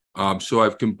So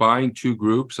I've combined two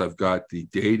groups. I've got the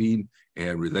dating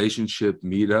and relationship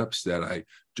meetups that I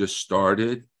just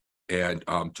started and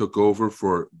took over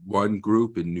for one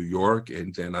group in New York.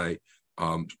 And then I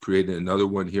created another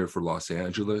one here for Los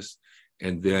Angeles.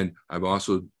 And then I'm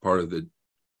also part of the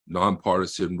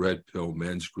Nonpartisan Red Pill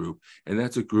Men's Group. And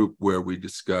that's a group where we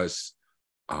discuss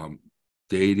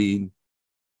dating,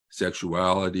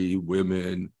 sexuality,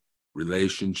 women,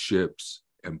 relationships,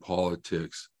 and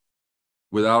politics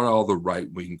without all the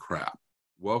right-wing crap.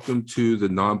 Welcome to the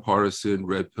Nonpartisan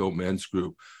Red Pill Men's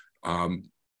Group.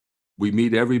 We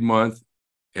meet every month,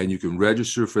 and you can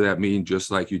register for that meeting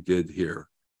just like you did here.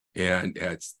 And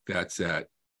that's at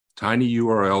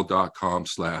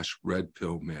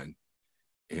tinyurl.com/redpillmen.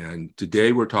 And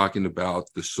today we're talking about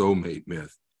the soulmate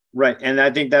myth. Right. And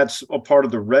I think that's a part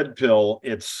of the red pill.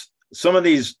 It's some of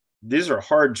these are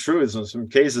hard truths in some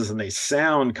cases, and they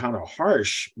sound kind of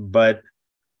harsh, but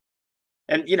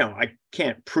I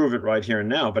can't prove it right here and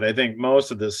now, but I think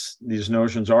most of these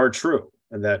notions are true,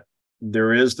 and that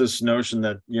there is this notion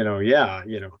that, in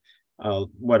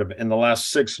the last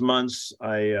 6 months,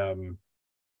 I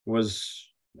was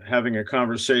having a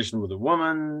conversation with a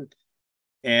woman,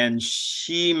 and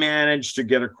she managed to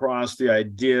get across the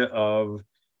idea of,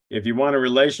 if you want a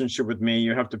relationship with me,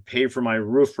 you have to pay for my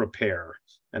roof repair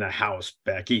and a house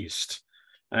back east.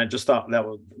 And I just thought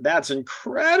that's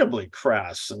incredibly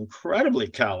crass, incredibly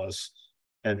callous,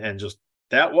 and just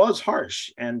that was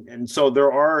harsh. And so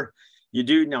now,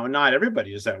 not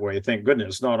everybody is that way. Thank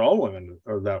goodness, not all women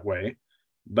are that way.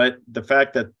 But the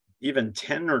fact that even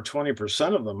 10 or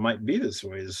 20% of them might be this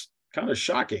way is kind of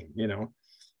shocking,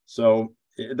 So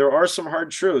there are some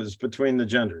hard truths between the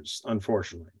genders,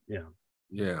 unfortunately.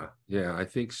 Yeah, I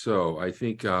think so. I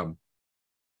think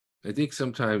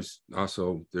sometimes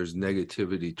also there's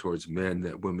negativity towards men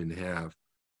that women have.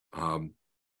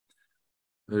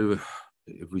 If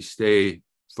we stay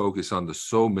focused on the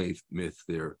soulmate myth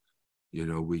there,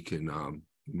 we can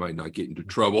might not get into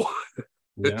trouble.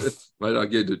 Yeah. Might not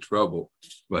get into trouble.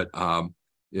 But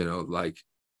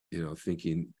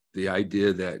thinking the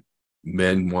idea that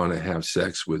men want to have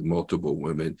sex with multiple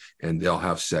women and they'll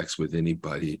have sex with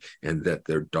anybody, and that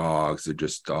they're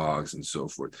just dogs and so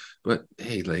forth. But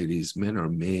hey, ladies, men are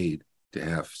made to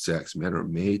have sex. Men are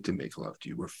made to make love to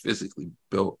you. We're physically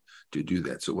built to do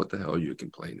that. So what the hell are you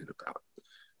complaining about?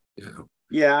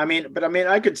 Yeah,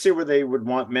 I could see where they would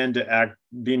want men to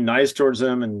be nice towards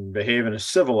them and behave in a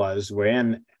civilized way.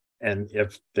 And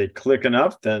if they click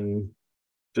enough, then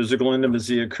physical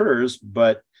intimacy occurs.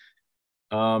 But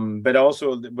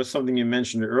also with something you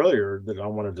mentioned earlier that I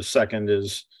wanted to second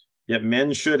is,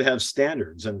 men should have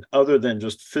standards, and other than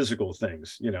just physical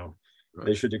things, right.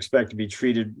 They should expect to be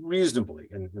treated reasonably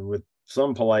and with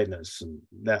some politeness and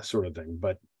that sort of thing.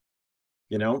 But,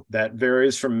 that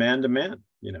varies from man to man,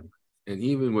 And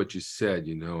even what you said,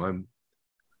 I'm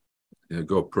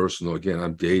go personal again.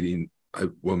 I'm dating a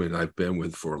woman I've been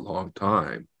with for a long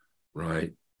time,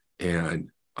 right? And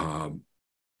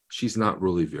she's not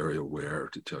really very aware,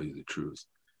 to tell you the truth.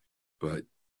 But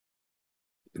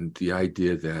the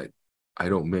idea that I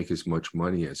don't make as much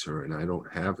money as her and I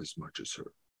don't have as much as her,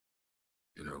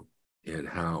 and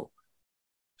how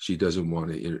she doesn't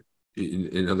want to,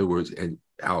 in other words, and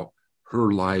how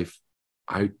her life,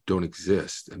 I don't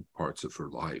exist in parts of her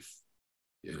life.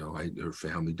 Her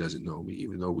family doesn't know me,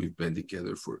 even though we've been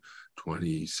together for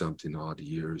 20 something odd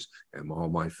years, and all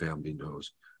my family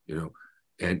knows,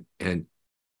 and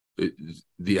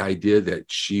the idea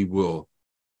that she will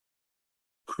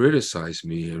criticize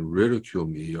me and ridicule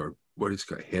me, or what it's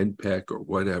called, henpeck or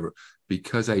whatever,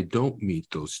 because I don't meet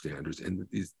those standards. And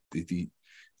the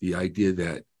idea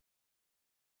that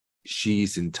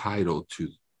she's entitled to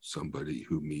somebody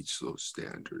who meets those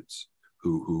standards,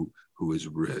 who is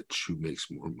rich, who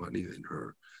makes more money than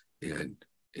her, and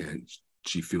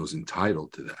she feels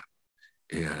entitled to that.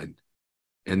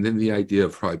 And then the idea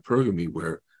of hypergamy,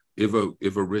 where if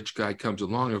a rich guy comes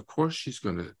along, of course she's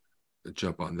going to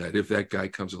jump on that if that guy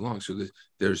comes along. So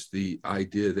there's the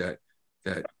idea that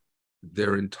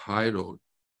they're entitled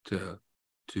to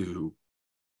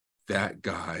that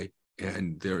guy,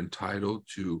 and they're entitled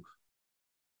to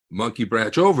monkey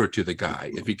branch over to the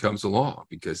guy if he comes along,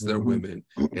 because they're women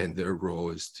and their role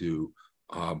is to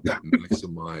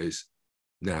maximize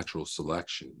natural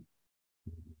selection,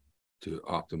 to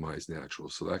optimize natural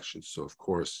selection. So of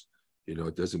course,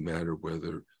 it doesn't matter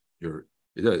whether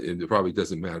it probably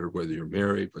doesn't matter whether you're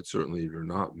married, but certainly if you're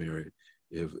not married,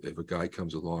 if a guy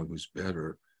comes along who's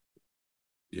better,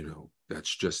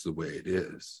 that's just the way it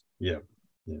is. Yeah.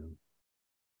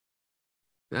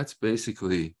 That's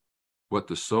basically what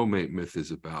the soulmate myth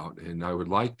is about. And I would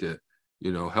like to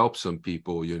help some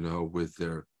people,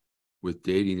 with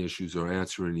dating issues or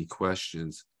answer any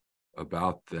questions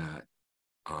about that.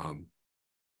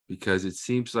 Because it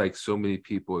seems like so many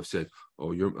people have said,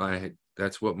 oh,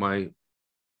 that's what my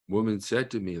woman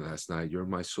said to me last night. You're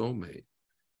my soulmate.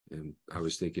 And I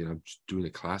was thinking, I'm doing a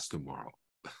class tomorrow.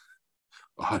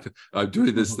 I'm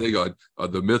doing this thing on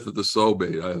the myth of the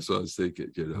soulmate. So I was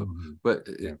thinking, but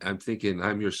I'm thinking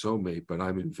I'm your soulmate, but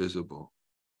I'm invisible.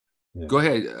 Yeah. Go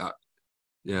ahead.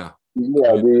 Yeah.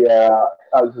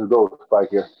 I'll just go spike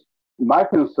here. My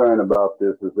concern about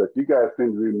this is that you guys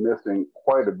seem to be missing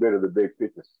quite a bit of the big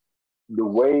picture. The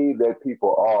way that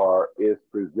people are is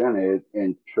presented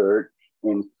in church,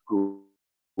 in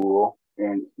school,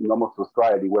 in normal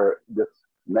society, where this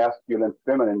masculine,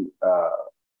 feminine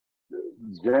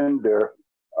gender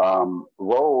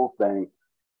role thing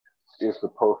is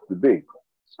supposed to be.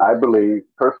 I believe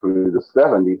personally the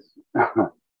 70s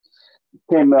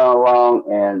came along,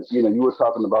 and you were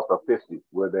talking about the 50s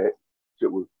where that shit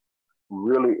was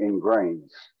really ingrained.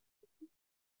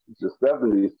 The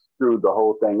 70s screwed the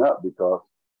whole thing up because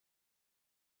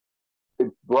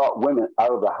it brought women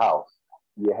out of the house.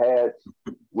 You had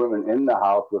women in the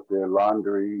house with their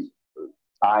laundry,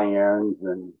 irons,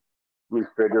 and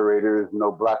refrigerators,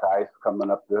 no black ice coming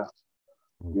up there.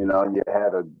 You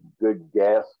had a good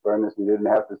gas furnace. You didn't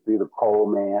have to see the coal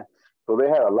man. So they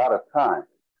had a lot of time.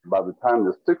 By the time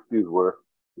the 60s were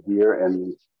here,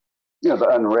 and the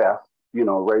unrest,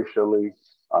 racially,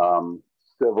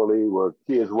 civilly, where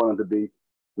kids wanted to be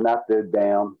not their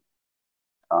damn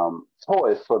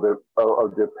toys of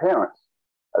their parents.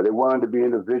 They wanted to be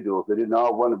individuals. They didn't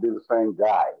all want to be the same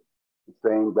guy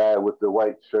with the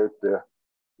white shirt, the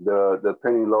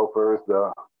penny loafers,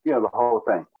 the whole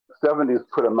thing. 70s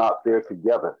put them out there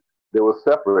together. They were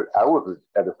separate. I was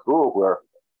at a school where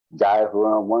guys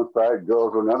were on one side,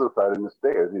 girls on the other side in the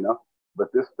stairs,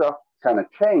 But this stuff kind of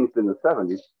changed in the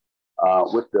 70s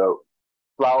with the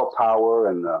flower power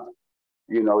and the,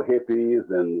 hippies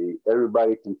and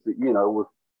everybody can see, it was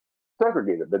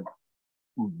segregated. But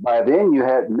by then you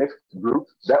had mixed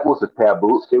groups. That was a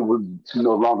taboo. It would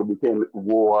no longer became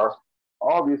war.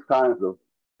 All these kinds of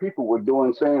people were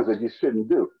doing things that you shouldn't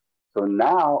do. So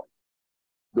now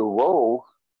the roles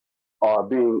are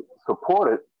being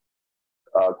supported,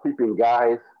 keeping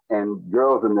guys and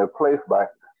girls in their place by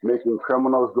making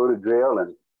criminals go to jail.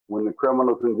 And when the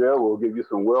criminals in jail, we'll give you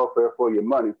some welfare for your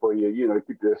money, for your, to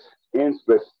keep your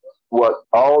interest. What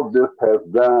all this has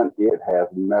done, it has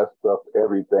messed up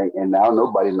everything. And now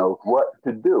nobody knows what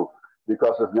to do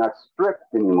because it's not strict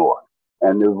anymore.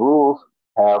 And the rules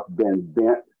have been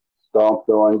bent, stomped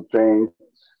on, changed.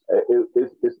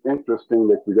 It's interesting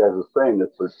that you guys are saying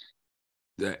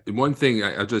this. One thing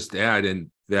I'll just add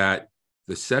in that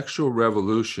the sexual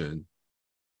revolution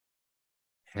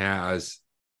has,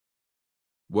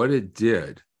 what it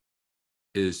did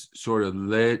is sort of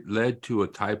led to a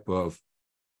type of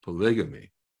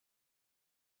polygamy,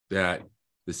 that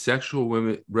the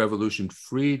sexual revolution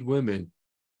freed women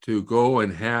to go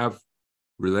and have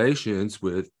relations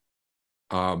with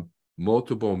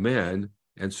multiple men.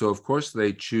 And so, of course,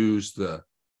 they choose the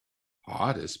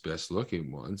hottest, best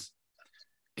looking ones.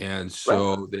 And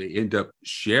so they end up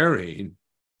sharing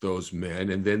those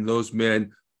men. And then those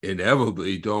men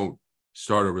inevitably don't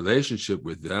start a relationship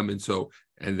with them. And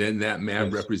then that man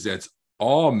represents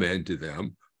all men to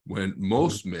them when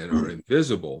most men are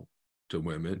invisible to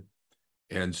women.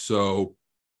 And so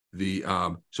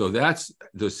that's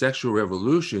the sexual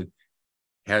revolution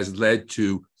has led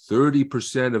to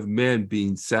 30% of men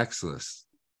being sexless.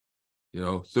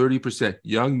 30%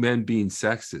 young men being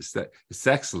sexless.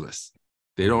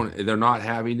 They're not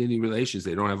having any relations.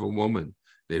 They don't have a woman.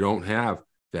 They don't have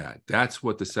that. That's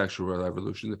what the sexual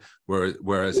revolution,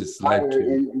 whereas it's led to.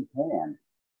 In Japan,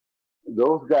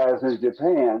 those guys in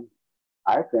Japan,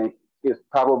 I think, is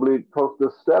probably close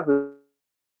to 70%.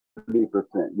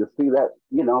 You see that,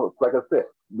 like I said,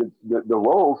 the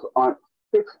roles aren't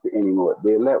fixed anymore.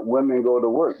 They let women go to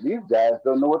work. These guys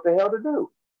don't know what the hell to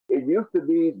do. It used to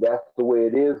be that's the way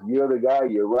it is. You're the guy,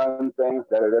 you run things,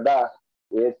 da-da-da-da.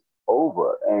 It's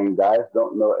over. And guys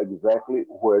don't know exactly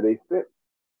where they fit.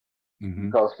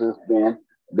 Because it's been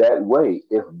that way.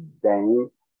 It's dang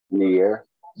near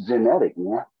genetic,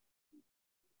 man.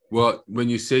 Well, when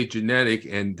you say genetic,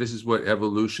 and this is what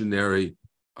evolutionary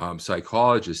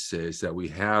psychologists say, is that we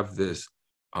have this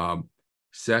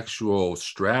sexual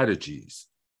strategies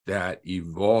that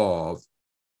evolve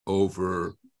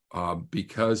over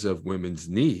because of women's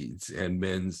needs and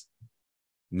men's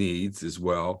needs as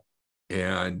well.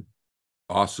 And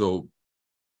also,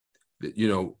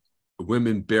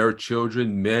 women bear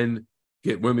children, men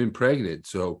get women pregnant.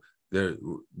 So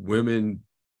women,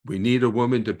 we need a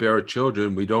woman to bear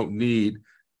children. We don't need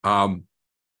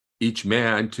each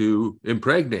man to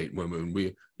impregnate women.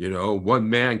 One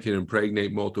man can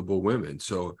impregnate multiple women.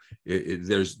 So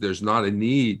there's not a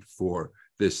need for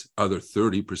this other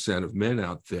 30% of men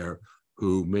out there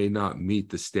who may not meet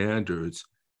the standards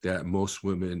that most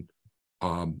women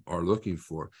are looking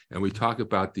for. And we talk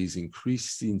about these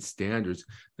increasing standards.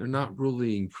 They're not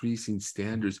really increasing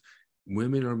standards.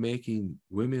 Women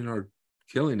are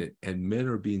killing it, and men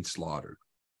are being slaughtered.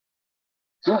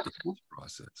 Yeah.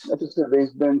 Process. Like I said,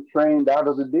 they've been trained out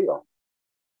of the deal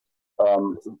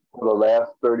for the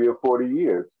last 30 or 40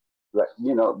 years. Like,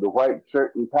 the white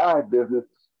shirt and tie business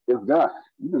is gone.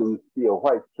 You don't even see a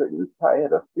white shirt and tie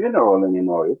at a funeral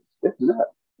anymore. It's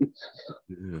nuts.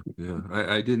 Yeah.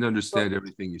 I didn't understand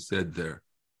everything you said there,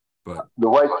 but the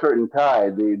white shirt and tie,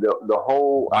 the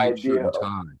whole white idea shirt and of,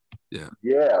 tie.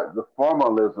 yeah, the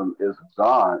formalism is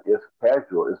gone. It's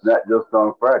casual. It's not just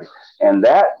on Friday. And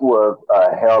that was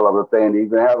a hell of a thing to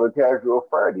even have a casual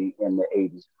Friday in the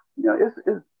 80s.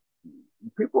 It's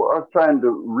people are trying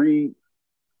to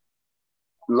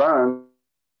relearn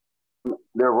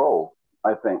their role,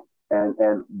 I think.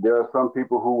 And there are some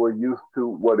people who were used to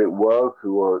what it was,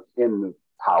 who are in the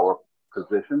power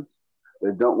positions.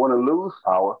 They don't want to lose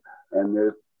power, and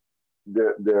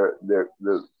they're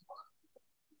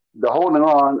holding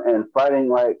on and fighting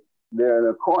like they're in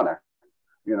a corner,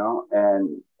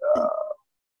 and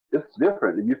it's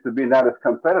different. It used to be not as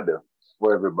competitive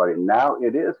for everybody. Now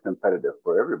it is competitive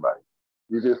for everybody.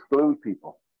 You exclude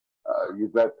people.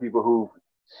 You've got people who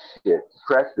get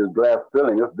cracked the glass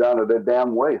filling. It's down to their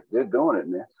damn waist. They're doing it,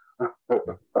 man.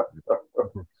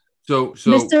 So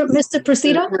Mr.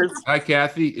 Presidio? Hi,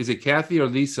 Kathy. Is it Kathy or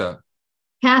Lisa?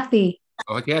 Kathy.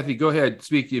 Oh, Kathy, go ahead.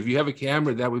 Speak. If you have a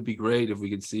camera, that would be great. If we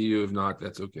could see you. If not,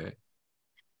 that's okay.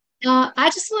 I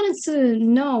just wanted to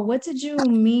know, what did you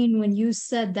mean when you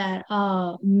said that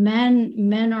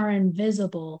men are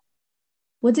invisible?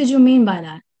 What did you mean by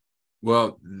that?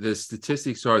 Well, the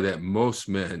statistics are that most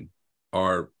men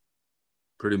are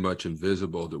pretty much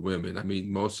invisible to women. I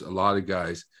mean, a lot of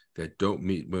guys that don't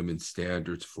meet women's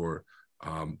standards for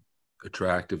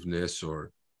attractiveness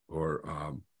or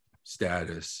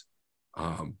status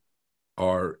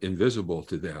are invisible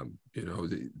to them.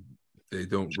 They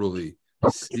don't really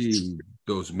see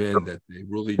those men that they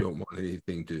really don't want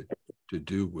anything to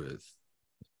do with.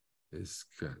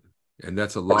 And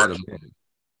that's a lot of men.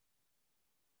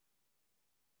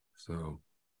 So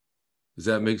does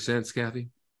that make sense, Kathy?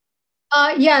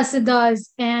 Yes, it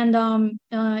does. And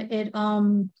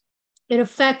it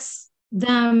affects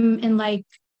them in, like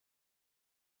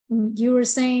you were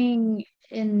saying,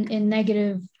 in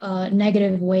negative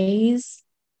ways.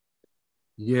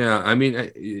 Yeah, I mean,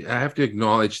 I have to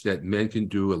acknowledge that men can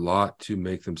do a lot to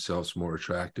make themselves more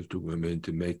attractive to women,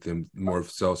 to make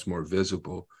themselves more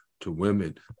visible to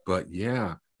women. But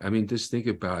yeah, I mean, just think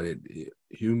about it.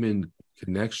 Human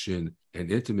connection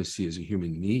and intimacy is a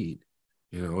human need.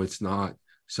 It's not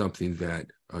something that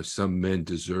some men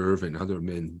deserve and other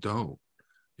men don't.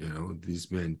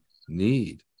 These men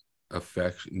need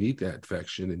affection, need that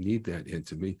affection, and need that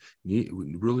intimacy.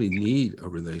 Really need a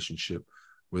relationship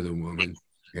with a woman,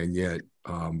 and yet,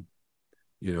 a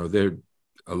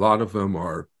lot of them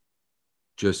are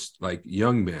just like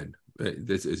young men.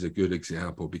 This is a good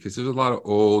example because there's a lot of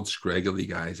old, scraggly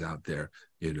guys out there,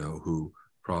 who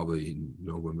probably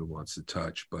no woman wants to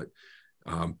touch, but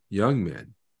young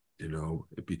men,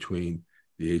 between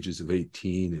the ages of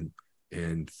 18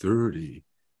 and 30,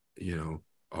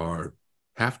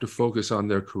 have to focus on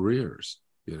their careers.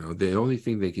 The only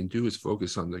thing they can do is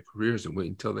focus on their careers and wait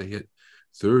until they hit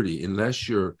 30. Unless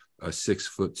you're a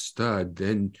 6-foot stud,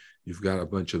 then you've got a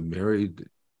bunch of married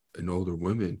and older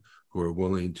women who are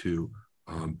willing to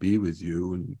be with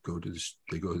you and they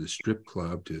go to the strip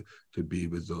club to be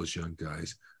with those young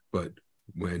guys. But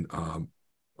when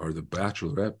or the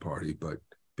bachelorette party, but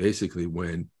basically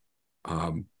when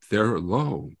they're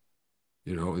alone,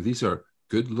 and these are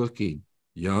good-looking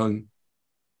young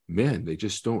men, they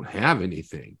just don't have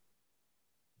anything,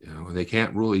 and they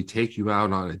can't really take you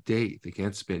out on a date. They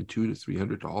can't spend $200 to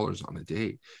 $300 on a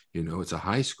date. It's a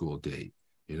high school date.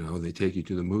 They take you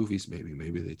to the movies,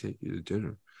 maybe they take you to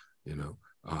dinner,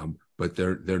 but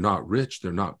they're not rich.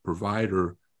 They're not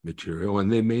provider material,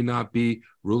 and they may not be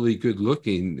really good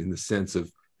looking in the sense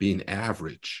of being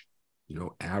average,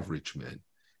 average men.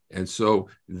 And so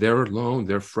they're alone,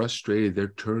 they're frustrated,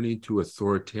 they're turning to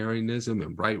authoritarianism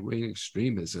and right-wing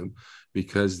extremism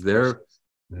because they're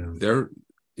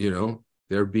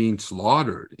being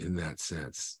slaughtered in that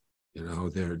sense.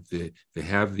 They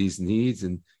have these needs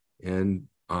and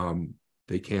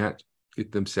they can't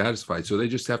get them satisfied. So they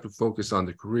just have to focus on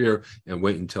the career and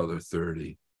wait until they're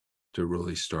 30 to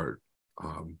really start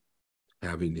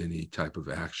having any type of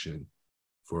action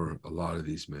for a lot of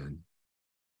these men.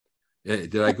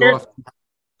 Did I go off?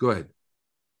 Go ahead.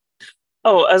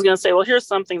 Oh, I was going to say, well, here's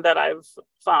something that I've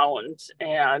found.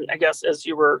 And I guess as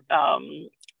you were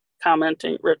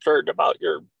commenting, Richard, about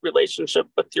your relationship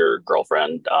with your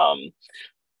girlfriend,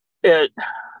 it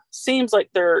seems like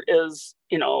there is,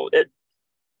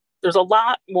 there's a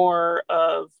lot more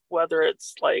of whether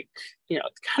it's like,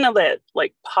 kind of that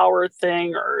like power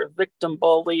thing or victim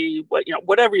bully,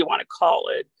 whatever you want to call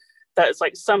it, that it's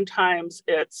like sometimes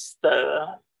it's the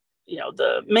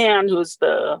man who's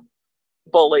the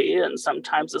bully, and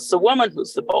sometimes it's the woman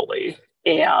who's the bully,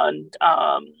 and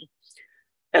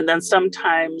then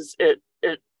sometimes it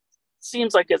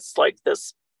seems like it's like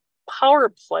this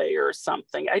power play or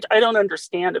something. I don't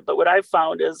understand it, but what I've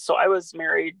found is, so I was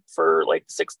married for like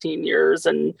 16 years,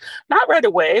 and not right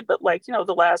away, but like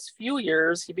the last few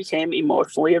years he became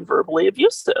emotionally and verbally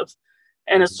abusive.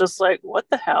 And it's just like, what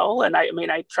the hell? And I mean,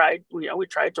 I tried, we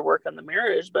tried to work on the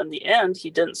marriage, but in the end,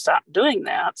 he didn't stop doing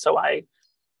that. So I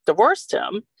divorced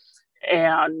him.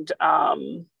 And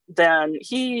then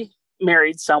he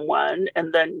married someone,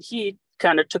 and then he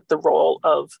kind of took the role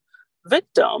of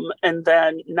victim. And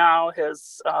then now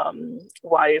his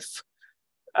wife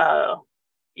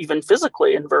even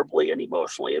physically and verbally and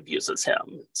emotionally abuses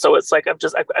him. So it's like,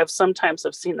 I've sometimes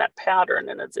seen that pattern,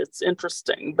 and it's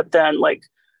interesting. But then like,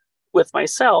 with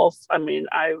myself, I mean,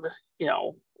 I,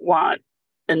 want,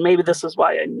 and maybe this is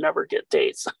why I never get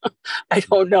dates. I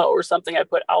don't know, or something I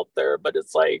put out there, but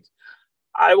it's like,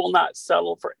 I will not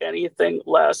settle for anything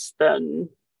less than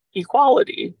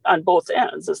equality on both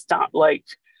ends. It's not like,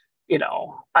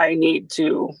 I need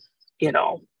to,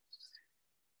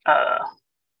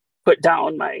 put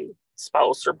down my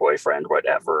spouse or boyfriend,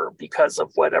 whatever, because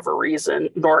of whatever reason,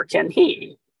 nor can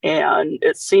he. And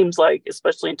it seems like,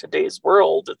 especially in today's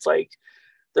world, it's like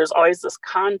there's always this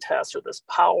contest or this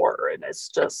power, and it's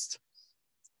just,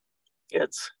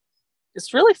 it's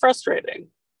really frustrating.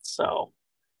 So,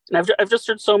 and I've just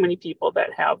heard so many people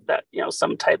that have that,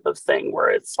 some type of thing where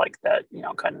it's like that,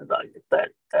 kind of like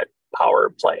that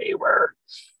power play where.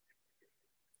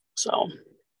 So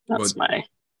that's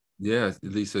Yeah,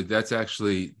 Lisa, that's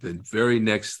actually the very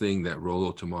next thing that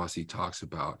Rollo Tomassi talks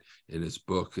about in his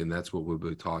book. And that's what we'll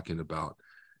be talking about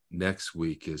next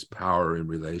week, is power in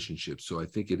relationships. So I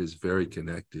think it is very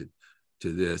connected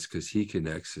to this, because he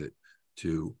connects it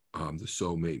to the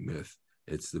soulmate myth.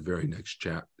 It's the very next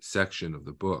section of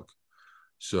the book.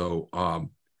 So,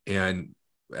 and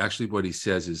actually what he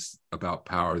says is about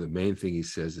power. The main thing he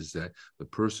says is that the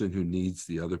person who needs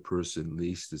the other person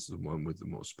least is the one with the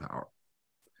most power.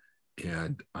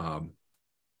 And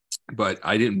but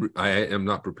I am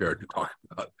not prepared to talk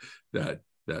about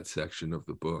that section of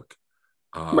the book.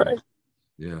 Right.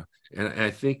 Yeah. And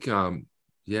I think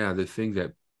the thing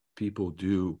that people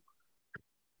do,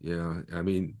 I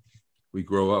mean, we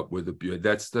grow up with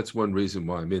that's one reason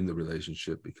why I'm in the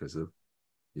relationship, because of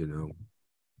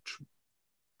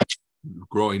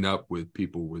growing up with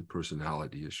people with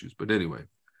personality issues. But anyway,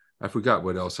 I forgot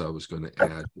what else I was going to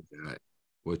add to that,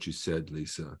 what you said,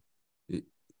 Lisa.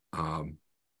 Can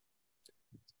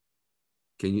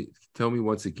you tell me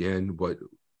once again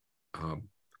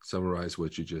summarize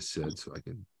what you just said so I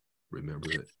can remember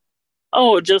it?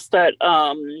 Oh, just that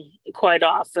quite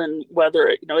often, whether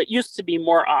it used to be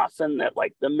more often that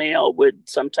like the male would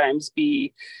sometimes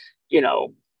be, the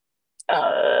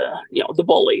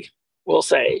bully, we'll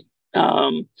say,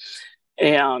 and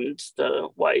the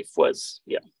wife was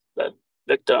the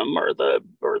victim or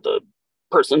the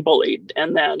person bullied.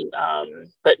 And then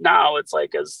but now it's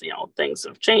like, as things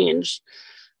have changed,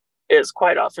 is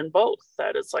quite often both,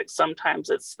 that it's like sometimes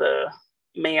it's the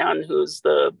man who's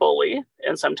the bully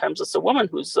and sometimes it's the woman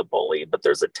who's the bully. But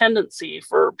there's a tendency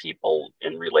for people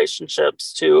in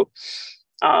relationships to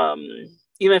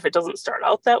even if it doesn't start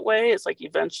out that way, it's like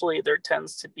eventually there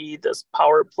tends to be this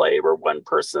power play where one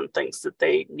person thinks that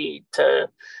they need to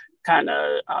kind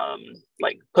of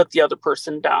like put the other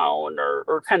person down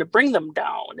or kind of bring them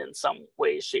down in some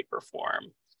way, shape, or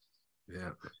form.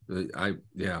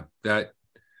 That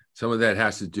some of that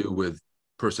has to do with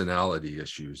personality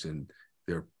issues, and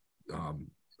their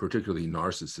particularly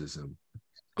narcissism.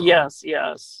 Yes.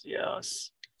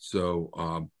 So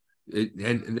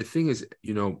and the thing is,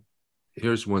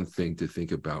 here's one thing to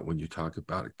think about when you talk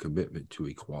about a commitment to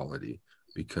equality,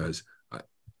 because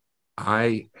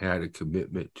I had a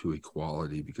commitment to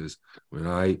equality because when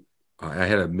I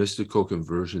had a mystical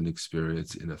conversion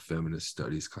experience in a feminist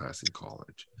studies class in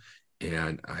college,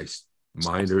 and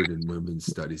minored in women's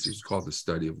studies. It was called the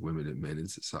Study of Women and Men in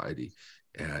Society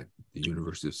at the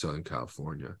University of Southern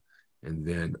California. And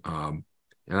then, and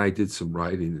I did some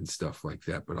writing and stuff like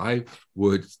that, but I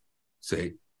would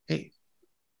say, hey,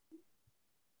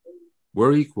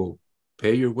 we're equal,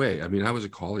 pay your way. I mean, I was a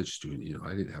college student, you know,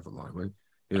 I didn't have a lot of money,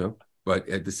 you know, but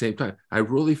at the same time, I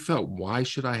really felt, why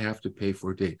should I have to pay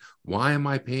for a date? Why am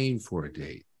I paying for a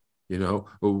date? You know,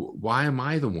 why am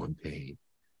I the one paying?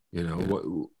 You know,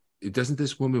 what, doesn't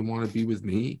this woman want to be with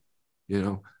me? You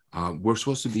know, we're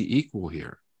supposed to be equal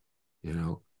here, you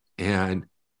know, and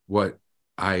what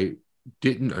I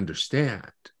didn't understand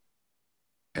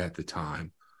at the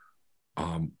time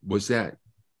was that,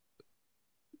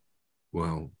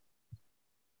 well,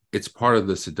 it's part of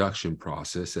the seduction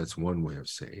process. That's one way of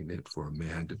saying it, for a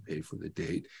man to pay for the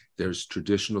date. There's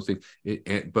traditional things,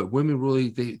 but women really,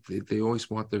 they always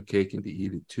want their cake and to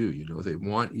eat it too. You know, they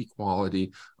want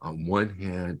equality on one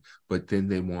hand, but then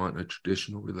they want a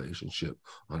traditional relationship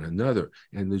on another.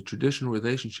 And the traditional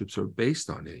relationships are based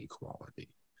on inequality.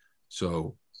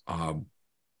 So,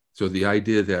 so the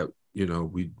idea that, you know,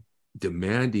 we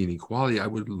demanding equality, I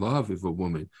would love if a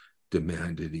woman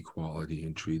demanded equality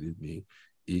and treated me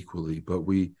equally, but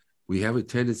we have a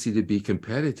tendency to be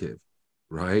competitive,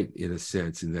 right? In a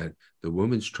sense, in that the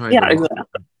woman's trying trying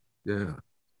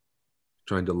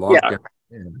to lock down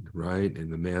the man, right?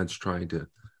 And the man's trying to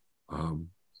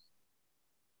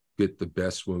get the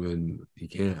best woman he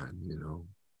can, you know,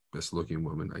 best looking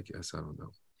woman, I guess. I don't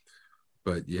know.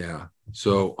 But yeah.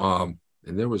 So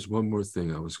and there was one more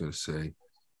thing I was going to say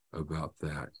about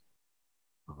that,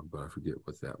 but I forget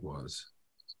what that was.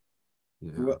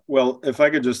 Yeah. Well, if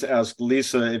I could just ask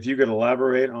Lisa, if you could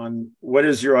elaborate on what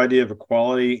is your idea of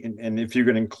equality, and if you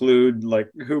could include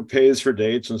like who pays for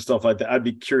dates and stuff like that. I'd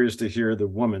be curious to hear the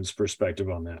woman's perspective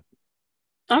on that.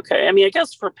 Okay. I mean, I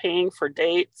guess for paying for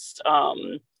dates, I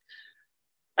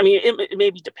mean, it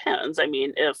maybe depends. I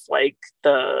mean, if like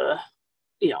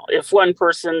if one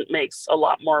person makes a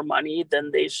lot more money,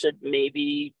 then they should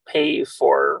maybe pay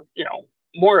for,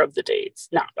 more of the dates,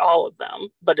 not all of them.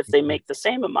 But if they make the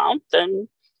same amount, then,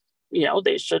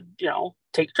 they should,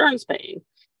 take turns paying.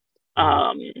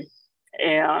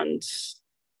 And,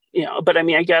 but I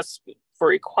mean, I guess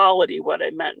for equality, what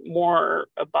I meant more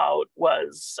about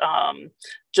was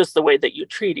just the way that you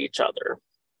treat each other.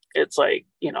 It's like,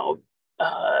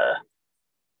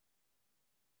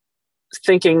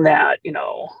 thinking that,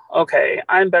 okay,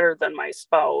 I'm better than my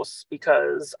spouse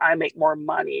because I make more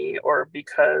money, or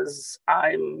because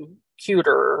I'm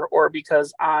cuter, or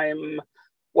because I'm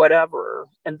whatever,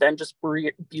 and then just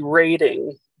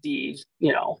berating the,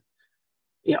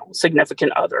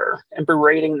 significant other, and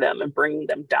berating them and bringing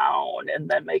them down, and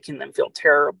then making them feel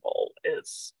terrible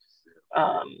is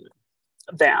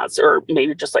that's, or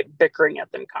maybe just like bickering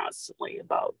at them constantly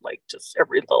about like just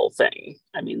every little thing.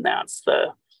 I mean, that's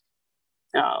the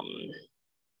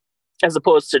as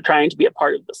opposed to trying to be a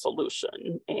part of the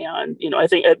solution. And, I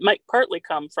think it might partly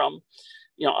come from,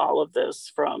 all of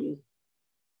this from,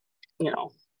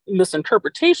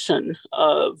 misinterpretation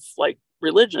of like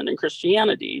religion and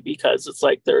Christianity, because it's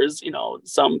like there's,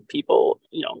 some people,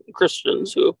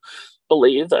 Christians who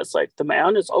believe that's like the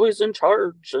man is always in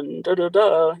charge and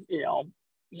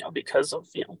because of,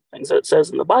 things that it says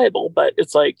in the Bible. But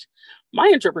it's like my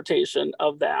interpretation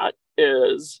of that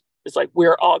is, it's like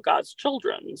we're all God's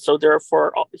children. So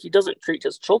therefore, he doesn't treat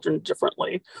his children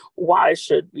differently. Why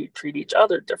should we treat each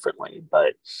other differently?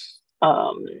 But,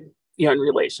 in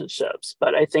relationships.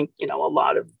 But I think, a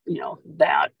lot of,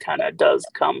 that kind of does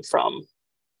come from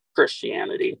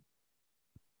Christianity.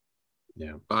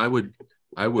 Yeah. I would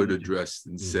address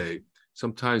and say,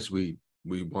 sometimes we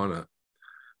want to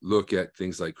look at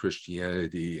things like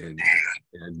Christianity and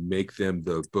make them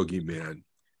the boogeyman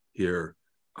here.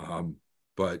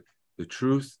 But the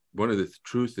truth, one of the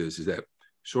truth is that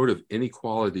sort of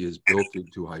inequality is built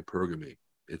into hypergamy.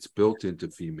 It's built into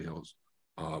females'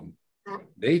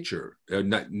 nature,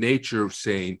 not nature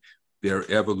saying their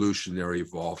evolutionary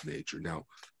evolved nature. Now,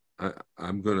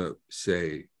 I'm going to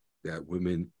say that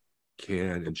women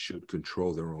can and should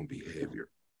control their own behavior,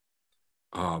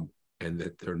 and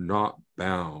that they're not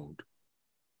bound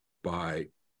by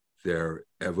their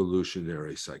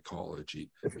evolutionary psychology,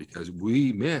 because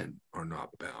we men are not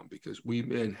bound, because we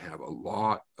men have a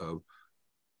lot of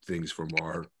things from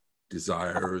our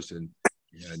desires and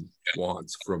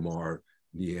wants from our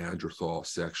Neanderthal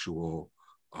sexual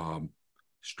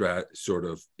sort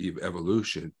of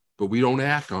evolution, but we don't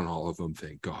act on all of them,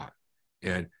 thank God.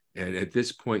 And at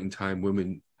this point in time,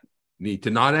 women need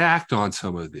to not act on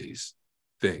some of these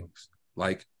things,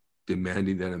 like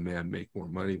demanding that a man make more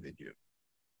money than you.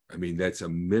 I mean, that's a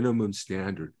minimum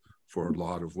standard for a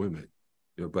lot of women.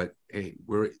 You know, but hey,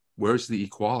 where's the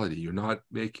equality? You're not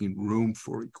making room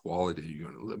for equality. You're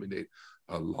going to eliminate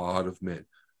a lot of men.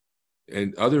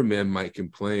 And other men might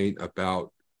complain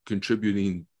about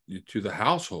contributing to the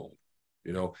household,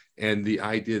 you know, and the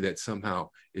idea that somehow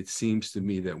it seems to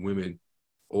me that women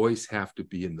always have to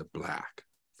be in the black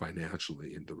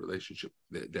financially in the relationship,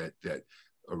 that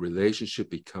a relationship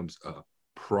becomes a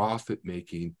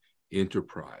profit-making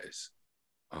enterprise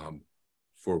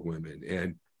for women.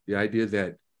 And the idea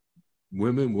that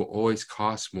women will always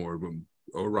cost more. When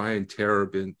Orion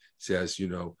Terabin says, you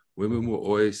know, women will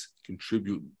always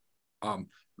contribute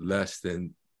less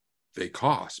than they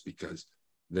cost, because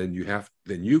then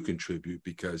you contribute,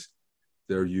 because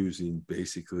they're using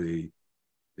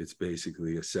it's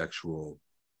basically a sexual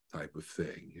type of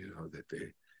thing, you know, that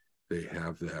they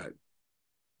have that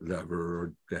lever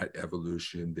or that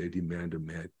evolution. They demand a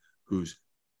man who's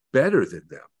better than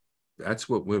them. That's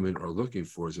what women are looking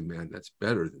for, is a man that's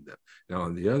better than them. Now,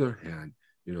 on the other hand,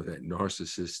 you know, that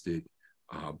narcissistic,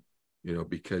 you know,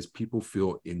 because people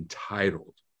feel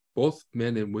entitled, both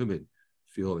men and women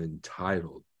feel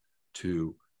entitled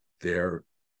to their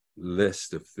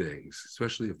list of things,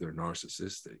 especially if they're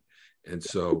narcissistic. And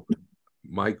so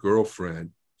my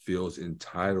girlfriend feels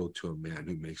entitled to a man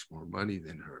who makes more money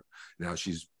than her. Now,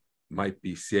 might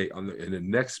be say in the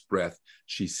next breath,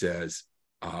 she says,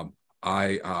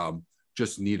 I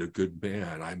just need a good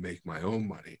man. I make my own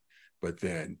money. But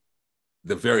then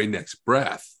the very next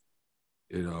breath,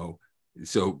 you know,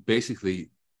 so basically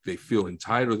they feel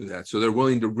entitled to that. So they're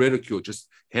willing to ridicule, just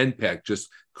henpeck, just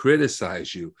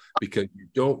criticize you because you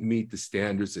don't meet the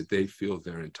standards that they feel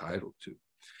they're entitled to.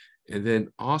 And then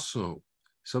also,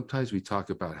 sometimes we talk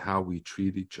about how we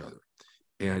treat each other.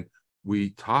 And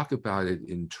we talk about it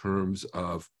in terms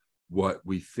of what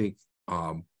we think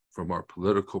from our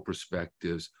political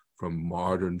perspectives, from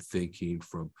modern thinking,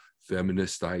 from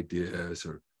feminist ideas,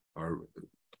 or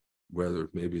whether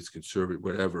maybe it's conservative,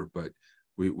 whatever, but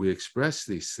we express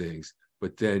these things,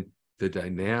 but then the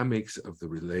dynamics of the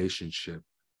relationship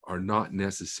are not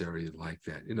necessarily like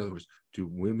that. In other words, do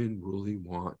women really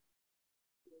want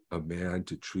a man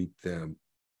to treat them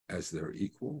as their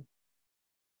equal?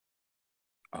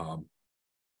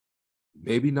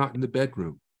 Maybe not in the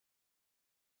bedroom,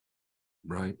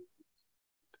 right?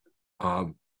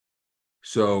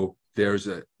 So there's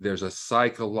a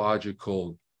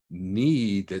psychological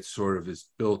need that sort of is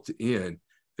built in,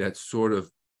 that sort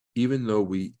of, even though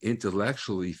we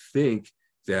intellectually think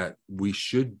that we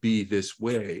should be this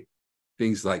way,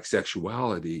 things like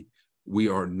sexuality, we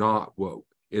are not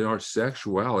in our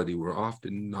sexuality, we're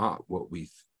often not what we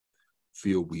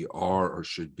feel we are or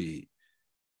should be.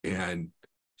 And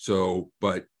so,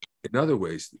 but in other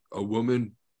ways,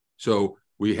 so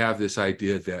we have this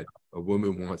idea that a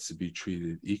woman wants to be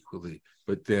treated equally,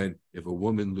 but then if a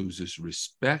woman loses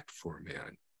respect for a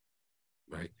man,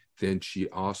 right, then she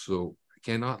also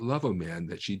cannot love a man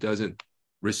that she doesn't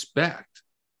respect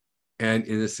and,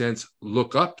 in a sense,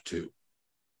 look up to.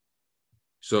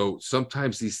 So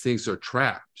sometimes these things are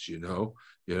traps, you know,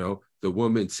 the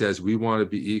woman says, we want to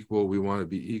be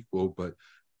equal, but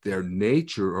their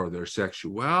nature or their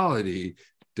sexuality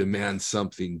demands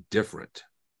something different.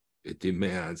 It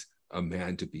demands a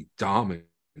man to be dominant,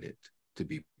 to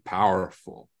be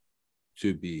powerful,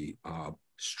 to be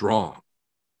strong,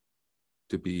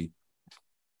 to be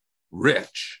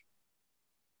rich,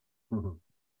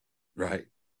 right?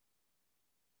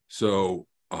 So,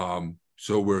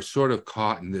 so we're sort of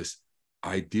caught in this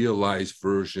idealized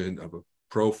version of a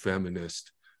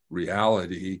pro-feminist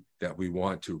reality that we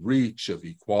want to reach, of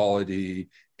equality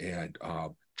and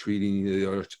treating the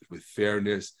other with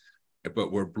fairness,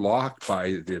 but we're blocked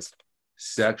by this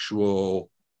sexual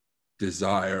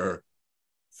desire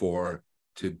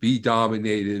to be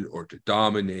dominated or to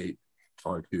dominate,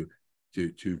 or to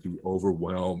be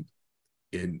overwhelmed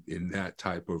in that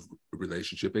type of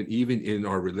relationship. And even in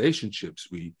our relationships,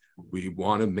 we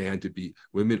want a man to be,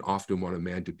 women often want a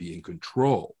man to be in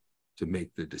control, to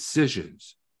make the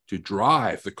decisions, to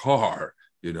drive the car,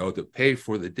 you know, to pay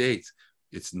for the dates.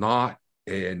 It's not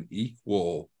an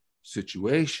equal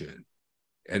situation.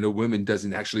 And a woman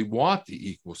doesn't actually want the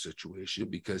equal situation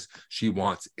because she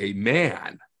wants a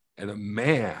man, and a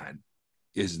man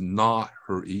is not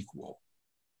her equal,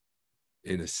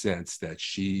 in a sense that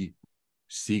she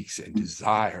seeks and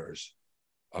desires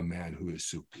a man who is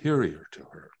superior to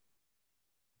her,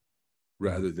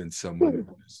 rather than someone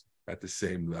who is at the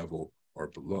same level or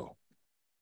below.